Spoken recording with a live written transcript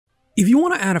If you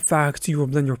want to add effects to your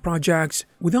Blender projects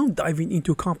without diving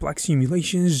into complex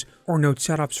simulations or node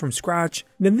setups from scratch,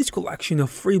 then this collection of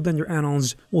free Blender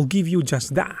add-ons will give you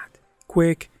just that.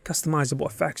 Quick, customizable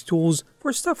effects tools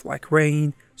for stuff like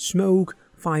rain, smoke,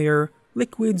 fire,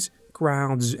 liquids,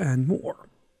 clouds, and more.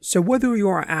 So whether you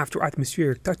are after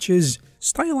atmospheric touches,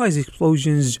 stylized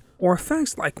explosions, or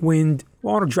effects like wind,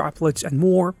 water droplets, and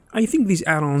more, I think these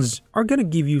add-ons are gonna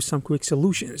give you some quick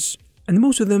solutions. And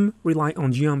most of them rely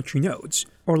on geometry nodes,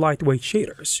 or lightweight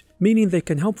shaders, meaning they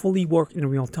can hopefully work in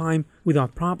real time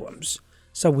without problems.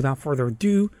 So without further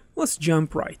ado, let's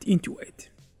jump right into it.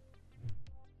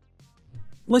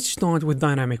 Let's start with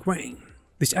Dynamic Rain.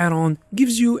 This add-on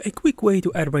gives you a quick way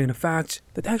to add rain effects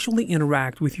that actually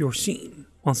interact with your scene.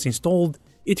 Once installed,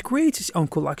 it creates its own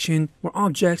collection where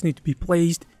objects need to be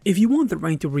placed if you want the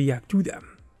rain to react to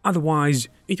them. Otherwise,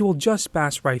 it will just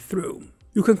pass right through.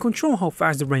 You can control how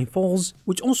fast the rain falls,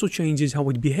 which also changes how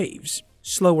it behaves.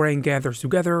 Slow rain gathers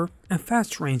together, and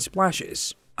fast rain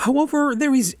splashes. However,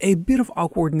 there is a bit of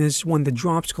awkwardness when the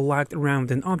drops collect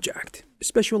around an object,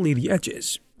 especially the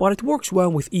edges, but it works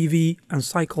well with eevee and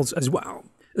cycles as well,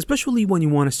 especially when you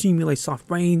want to simulate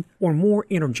soft rain or more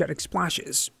energetic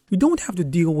splashes. You don't have to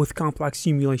deal with complex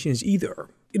simulations either.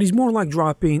 It is more like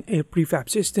dropping a prefab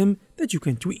system that you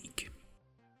can tweak.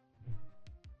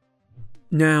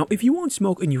 Now, if you want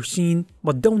smoke in your scene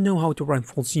but don't know how to run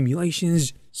full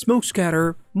simulations, Smoke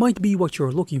Scatter might be what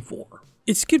you're looking for.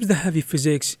 It skips the heavy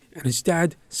physics and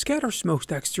instead scatters smoke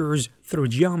textures through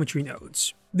geometry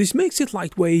nodes. This makes it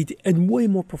lightweight and way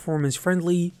more performance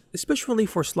friendly, especially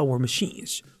for slower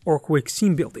machines or quick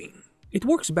scene building. It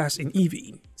works best in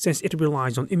eevee, since it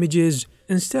relies on images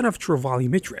instead of true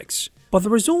volumetrics, but the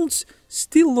results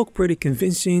still look pretty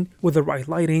convincing with the right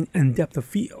lighting and depth of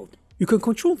field. You can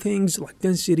control things like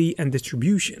density and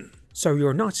distribution, so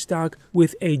you're not stuck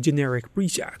with a generic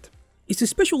preset. It's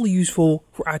especially useful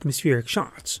for atmospheric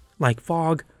shots, like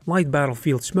fog, light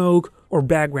battlefield smoke, or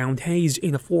background haze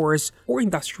in a forest or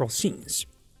industrial scenes.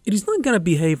 It is not gonna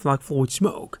behave like fluid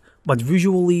smoke, but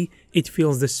visually it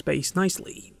fills the space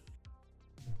nicely.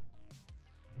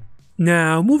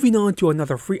 Now, moving on to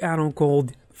another free add-on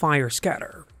called Fire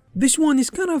Scatter. This one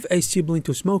is kind of a sibling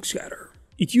to Smoke Scatter.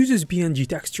 It uses PNG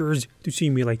textures to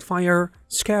simulate fire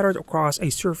scattered across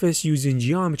a surface using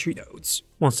geometry nodes.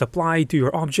 Once applied to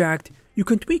your object, you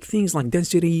can tweak things like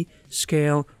density,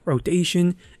 scale,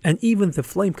 rotation, and even the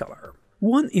flame color.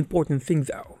 One important thing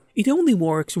though, it only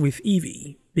works with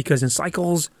eevee, because in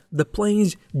cycles, the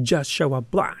planes just show up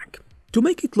black. To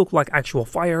make it look like actual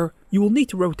fire, you will need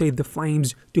to rotate the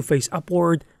flames to face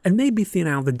upward and maybe thin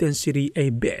out the density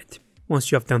a bit. Once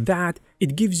you have done that,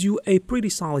 it gives you a pretty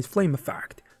solid flame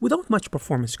effect without much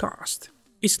performance cost.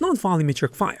 It's not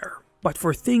volumetric fire, but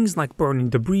for things like burning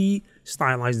debris,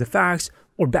 stylized effects,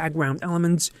 or background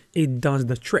elements, it does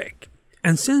the trick.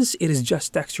 And since it is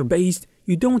just texture based,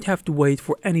 you don't have to wait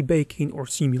for any baking or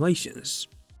simulations.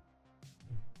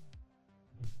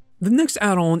 The next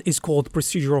add-on is called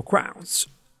Procedural Crowds.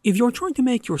 If you're trying to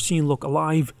make your scene look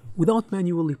alive without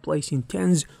manually placing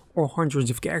tens or hundreds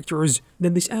of characters,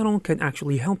 then this add-on can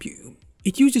actually help you.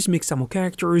 It uses mixamo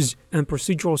characters and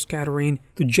procedural scattering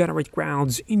to generate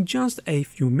crowds in just a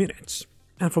few minutes.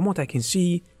 And from what I can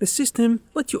see, the system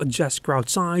lets you adjust crowd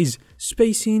size,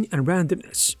 spacing, and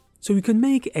randomness, so you can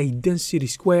make a dense city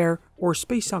square or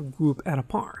spaced out group at a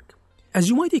park. As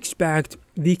you might expect,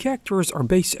 the characters are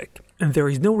basic, and there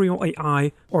is no real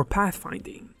AI or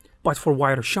pathfinding, but for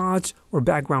wider shots or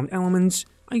background elements,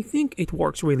 I think it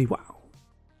works really well.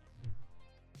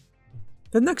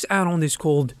 The next add-on is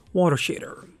called Water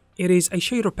Shader. It is a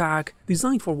shader pack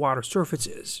designed for water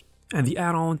surfaces, and the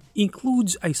add-on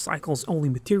includes a cycles-only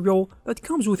material that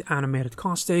comes with animated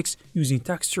caustics using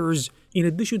textures, in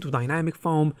addition to dynamic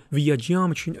foam via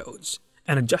geometry nodes,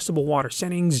 and adjustable water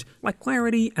settings like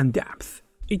clarity and depth.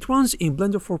 It runs in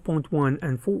Blender 4.1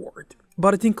 and forward,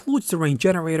 but it includes the rain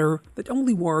generator that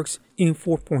only works in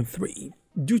 4.3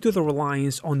 due to the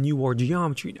reliance on newer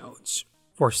geometry nodes.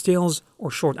 For stills or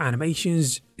short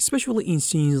animations, especially in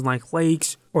scenes like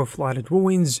lakes or flooded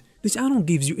ruins, this add-on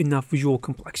gives you enough visual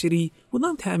complexity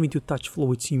without having to touch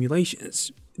fluid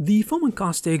simulations. The foam and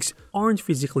caustics aren't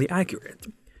physically accurate,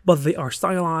 but they are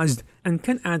stylized and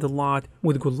can add a lot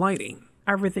with good lighting.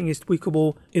 Everything is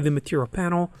tweakable in the material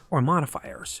panel or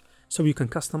modifiers, so you can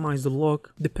customize the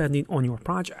look depending on your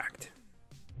project.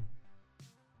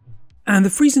 And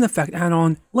the Freezing Effect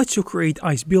add-on lets you create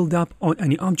ice buildup on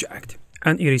any object,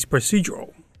 and it is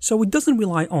procedural, so it doesn't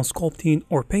rely on sculpting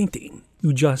or painting.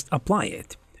 You just apply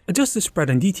it, adjust the spread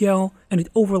and detail, and it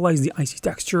overlays the icy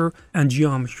texture and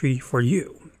geometry for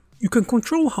you. You can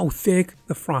control how thick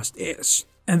the frost is,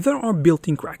 and there are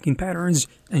built-in cracking patterns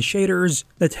and shaders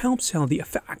that help sell the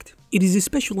effect. It is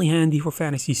especially handy for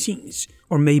fantasy scenes,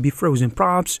 or maybe frozen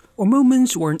props, or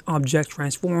moments where an object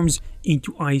transforms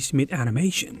into ice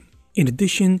mid-animation. In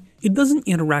addition, it doesn't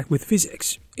interact with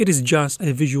physics, it is just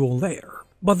a visual layer.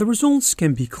 But the results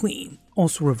can be clean,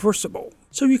 also reversible,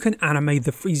 so you can animate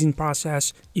the freezing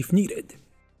process if needed.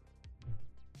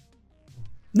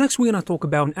 Next, we're gonna talk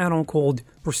about an add-on called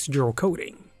Procedural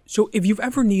Coating. So if you've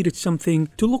ever needed something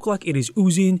to look like it is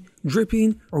oozing,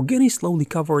 dripping, or getting slowly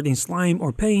covered in slime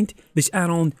or paint, this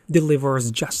add-on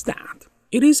delivers just that.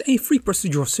 It is a free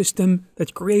procedural system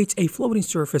that creates a floating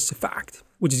surface effect,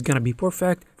 which is gonna be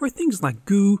perfect for things like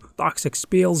goo, toxic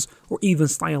spills, or even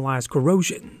stylized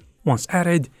corrosion. Once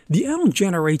added, the add-on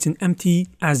generates an empty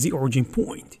as the origin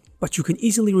point, but you can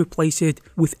easily replace it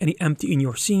with any empty in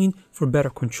your scene for better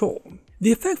control.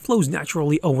 The effect flows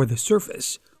naturally over the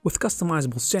surface, with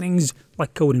customizable settings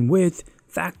like coating width,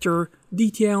 factor,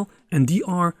 detail, and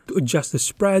DR to adjust the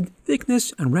spread,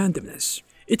 thickness, and randomness.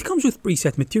 It comes with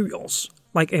preset materials,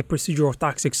 like a procedural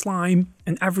toxic slime,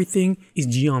 and everything is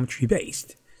geometry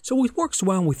based, so it works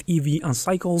well with eevee and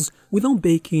cycles without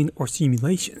baking or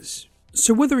simulations.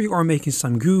 So whether you are making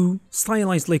some goo,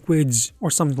 stylized liquids,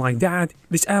 or something like that,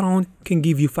 this add-on can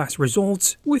give you fast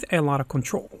results with a lot of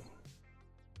control.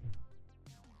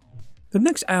 The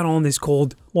next add-on is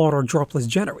called Water Droplets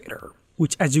Generator,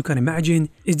 which, as you can imagine,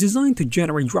 is designed to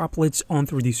generate droplets on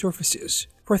 3D surfaces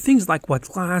for things like wet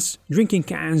glass, drinking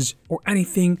cans, or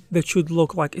anything that should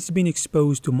look like it's been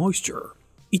exposed to moisture.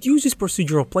 It uses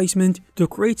procedural placement to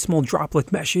create small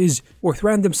droplet meshes with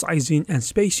random sizing and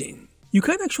spacing. You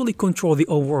can actually control the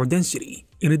overall density,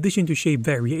 in addition to shape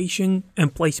variation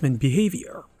and placement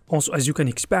behavior. Also, as you can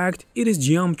expect, it is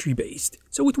geometry based,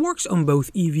 so it works on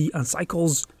both eevee and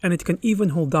cycles, and it can even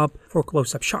hold up for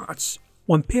close-up shots.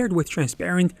 When paired with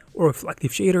transparent or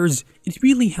reflective shaders, it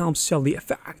really helps sell the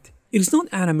effect. It is not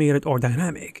animated or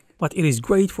dynamic, but it is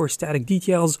great for static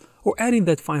details or adding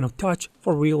that final touch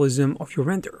for realism of your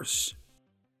renders.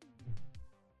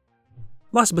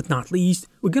 Last but not least,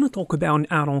 we're gonna talk about an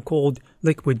add-on called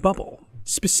Liquid Bubble,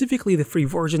 specifically the free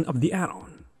version of the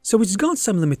add-on. So it's got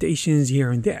some limitations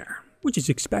here and there, which is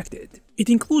expected. It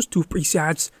includes 2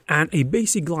 presets and a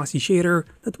basic glossy shader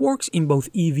that works in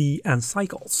both eevee and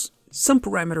cycles. Some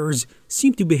parameters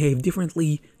seem to behave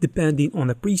differently depending on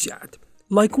the preset,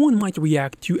 like one might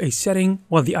react to a setting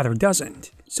while the other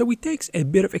doesn't, so it takes a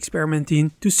bit of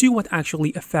experimenting to see what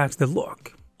actually affects the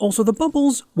look. Also, the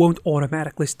bubbles won't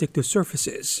automatically stick to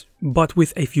surfaces, but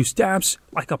with a few steps,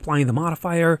 like applying the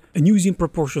modifier and using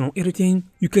proportional editing,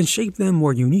 you can shape them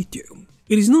where you need to.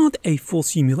 It is not a full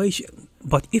simulation,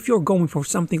 but if you're going for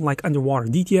something like underwater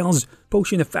details,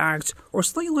 potion effects, or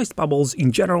stylized bubbles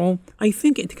in general, I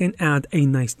think it can add a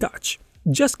nice touch.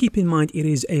 Just keep in mind it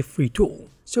is a free tool,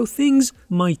 so things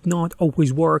might not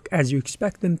always work as you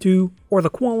expect them to, or the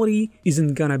quality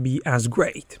isn't gonna be as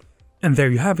great. And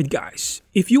there you have it, guys.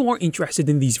 If you are interested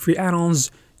in these free add-ons,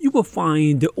 you will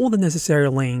find all the necessary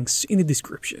links in the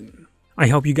description. I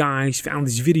hope you guys found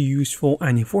this video useful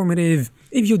and informative.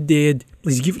 If you did,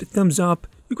 please give it a thumbs up.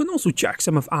 You can also check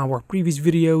some of our previous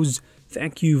videos.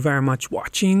 Thank you very much for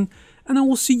watching, and I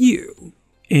will see you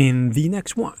in the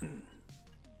next one.